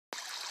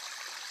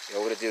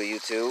Yo, what it do,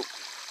 YouTube?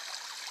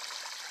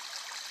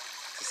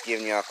 Just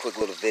giving y'all a quick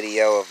little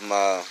video of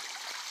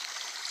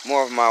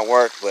more of my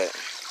work, but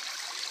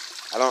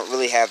I don't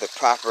really have the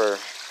proper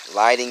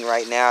lighting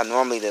right now.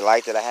 Normally the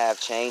light that I have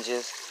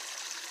changes,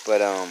 but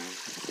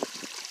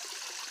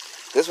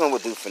this one will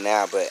do for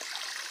now. But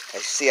as you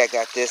see, I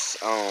got this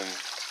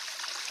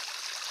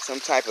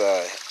some type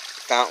of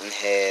fountain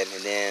head,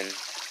 and then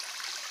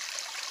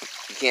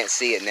you can't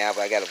see it now, but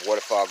I got a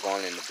waterfall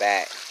going in the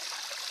back.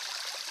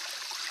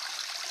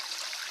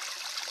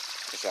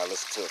 Let y'all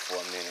listen to it for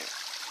a minute.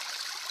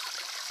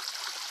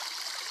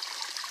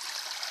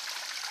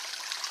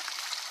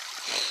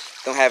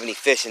 Don't have any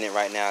fish in it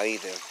right now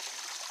either.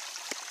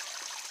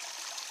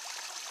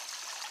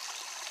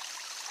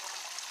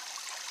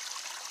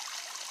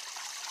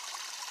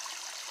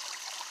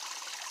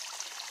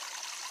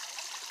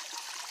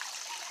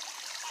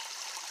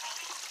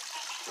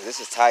 But this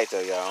is tight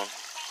though, y'all.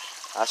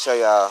 I'll show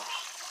y'all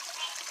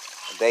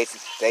a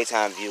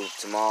daytime view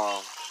tomorrow.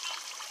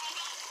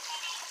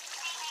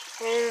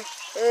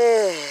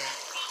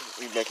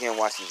 We back here and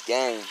watch this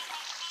game.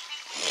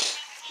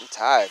 I'm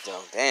tired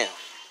though, damn.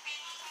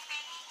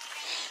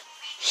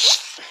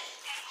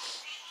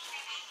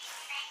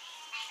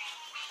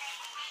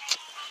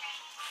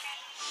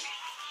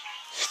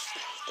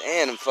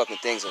 Damn, them fucking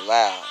things are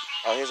loud.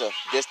 Oh, here's a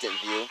distant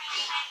view.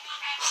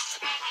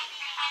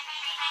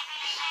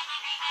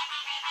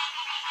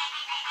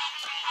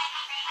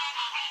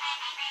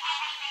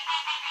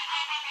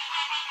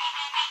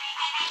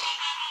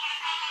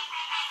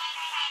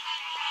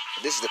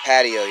 This is the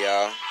patio,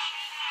 y'all.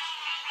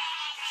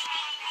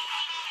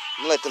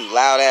 I'm gonna let them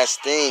loud ass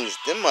things.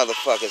 Them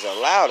motherfuckers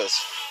are loud as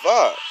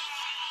fuck.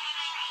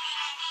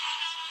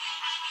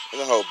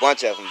 There's a whole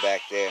bunch of them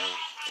back there.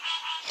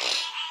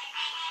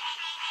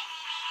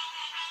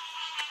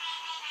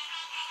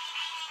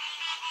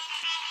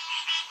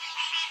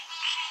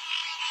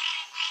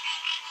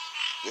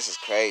 This is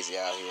crazy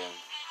out here.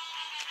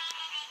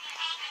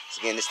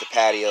 So again, this is the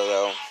patio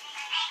though.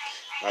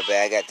 My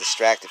bad, I got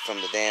distracted from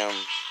the damn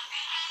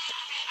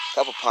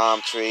couple palm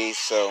trees,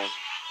 so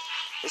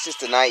it's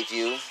just a night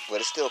view, but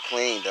it's still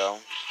clean though.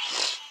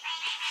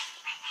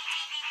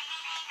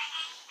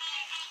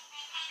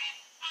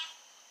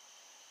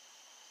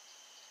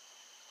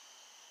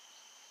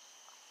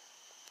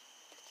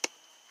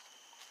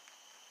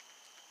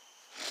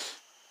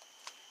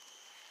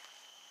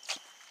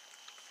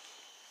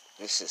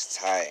 This is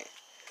tight.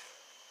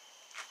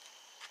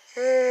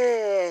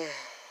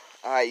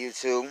 Alright,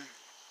 YouTube.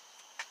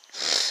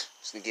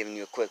 Just giving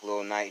you a quick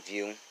little night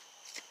view.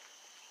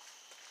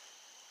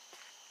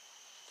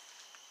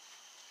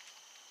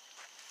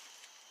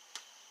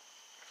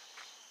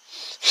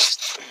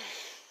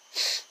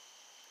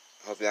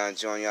 Hope y'all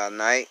enjoying y'all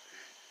night.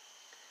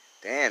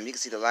 Damn, you can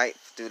see the light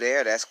through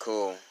there. That's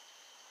cool.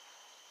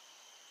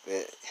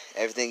 But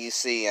everything you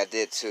see, I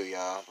did too,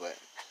 y'all. But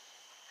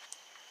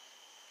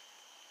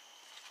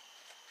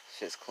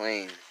shit's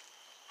clean.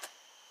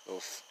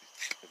 Little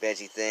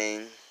veggie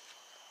thing.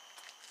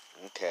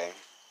 Okay.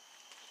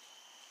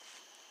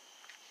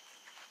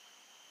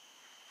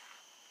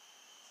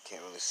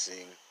 Can't really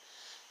see.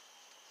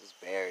 There's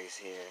berries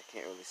here.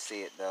 Can't really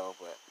see it though,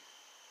 but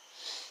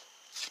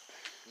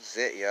this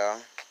is it, y'all.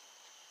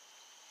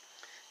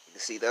 You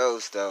can see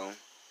those though.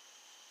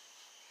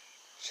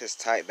 It's just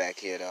tight back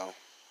here though.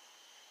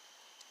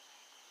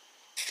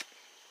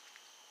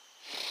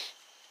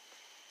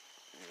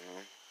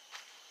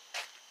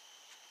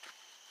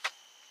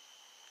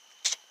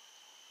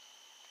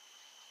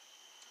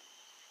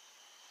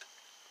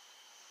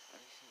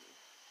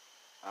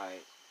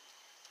 Alright.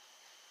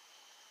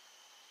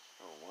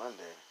 No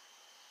wonder.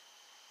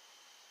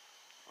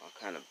 All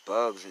kind of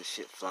bugs and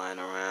shit flying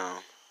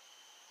around.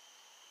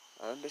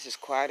 Oh, this is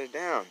quieted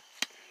down.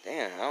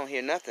 Damn, I don't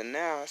hear nothing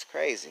now. That's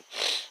crazy.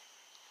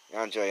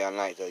 Y'all enjoy y'all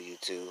night though,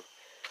 YouTube.